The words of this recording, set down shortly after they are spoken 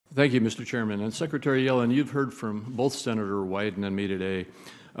Thank you, Mr. Chairman. And Secretary Yellen, you've heard from both Senator Wyden and me today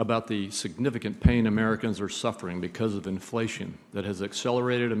about the significant pain Americans are suffering because of inflation that has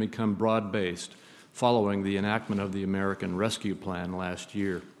accelerated and become broad-based following the enactment of the American Rescue Plan last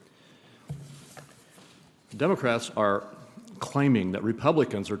year. Democrats are claiming that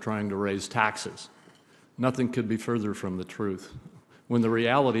Republicans are trying to raise taxes. Nothing could be further from the truth, when the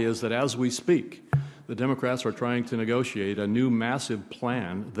reality is that as we speak, the Democrats are trying to negotiate a new massive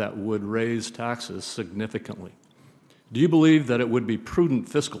plan that would raise taxes significantly. Do you believe that it would be prudent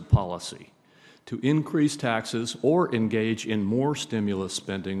fiscal policy to increase taxes or engage in more stimulus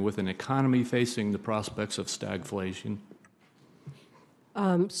spending with an economy facing the prospects of stagflation?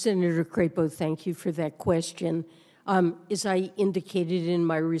 Senator Crapo, thank you for that question. As I indicated in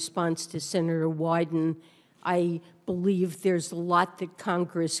my response to Senator Wyden, I believe there's a lot that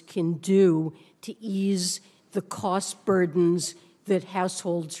Congress can do to ease the cost burdens that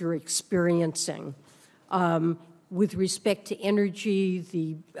households are experiencing. With respect to energy,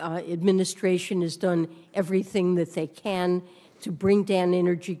 the administration has done everything that they can to bring down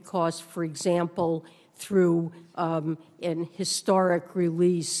energy costs, for example, through an historic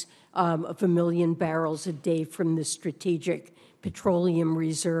release of 1 million barrels a day from the Strategic Petroleum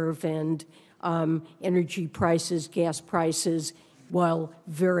Reserve, and energy prices, gas prices, while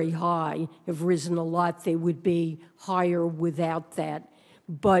very high, have risen a lot. They would be higher without that.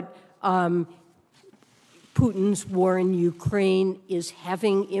 But Putin's war in Ukraine is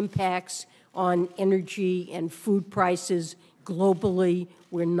having impacts on energy and food prices globally.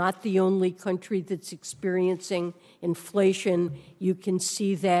 We're not the only country that's experiencing inflation. You can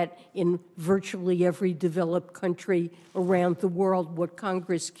see that in virtually every developed country around the world. What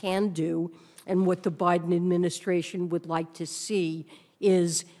Congress can do and what the Biden administration would like to see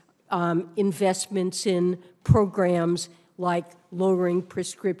is investments in programs like lowering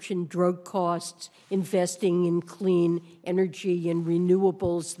prescription drug costs, investing in clean energy and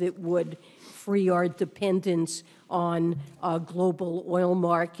renewables that would free our dependence on global oil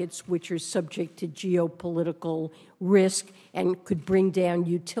markets, which are subject to geopolitical risk and could bring down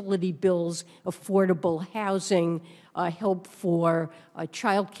utility bills, affordable housing, help for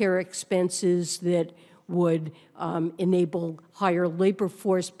child care expenses that would enable higher labor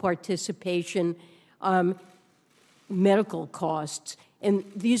force participation, medical costs. And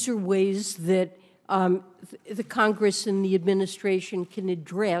these are ways that the Congress and the administration can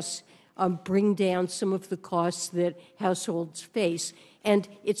address, bring down some of the costs that households face. And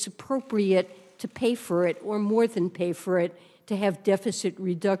it's appropriate to pay for it, or more than pay for it, to have deficit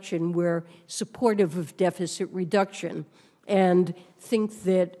reduction. We're supportive of deficit reduction and think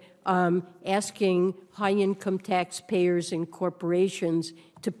that asking high-income taxpayers and corporations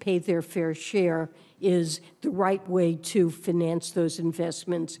to pay their fair share is the right way to finance those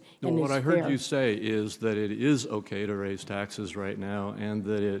investments. No, what I heard you say is that it is okay to raise taxes right now and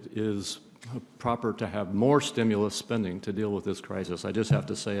that it is proper to have more stimulus spending to deal with this crisis. I just have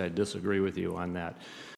to say I disagree with you on that.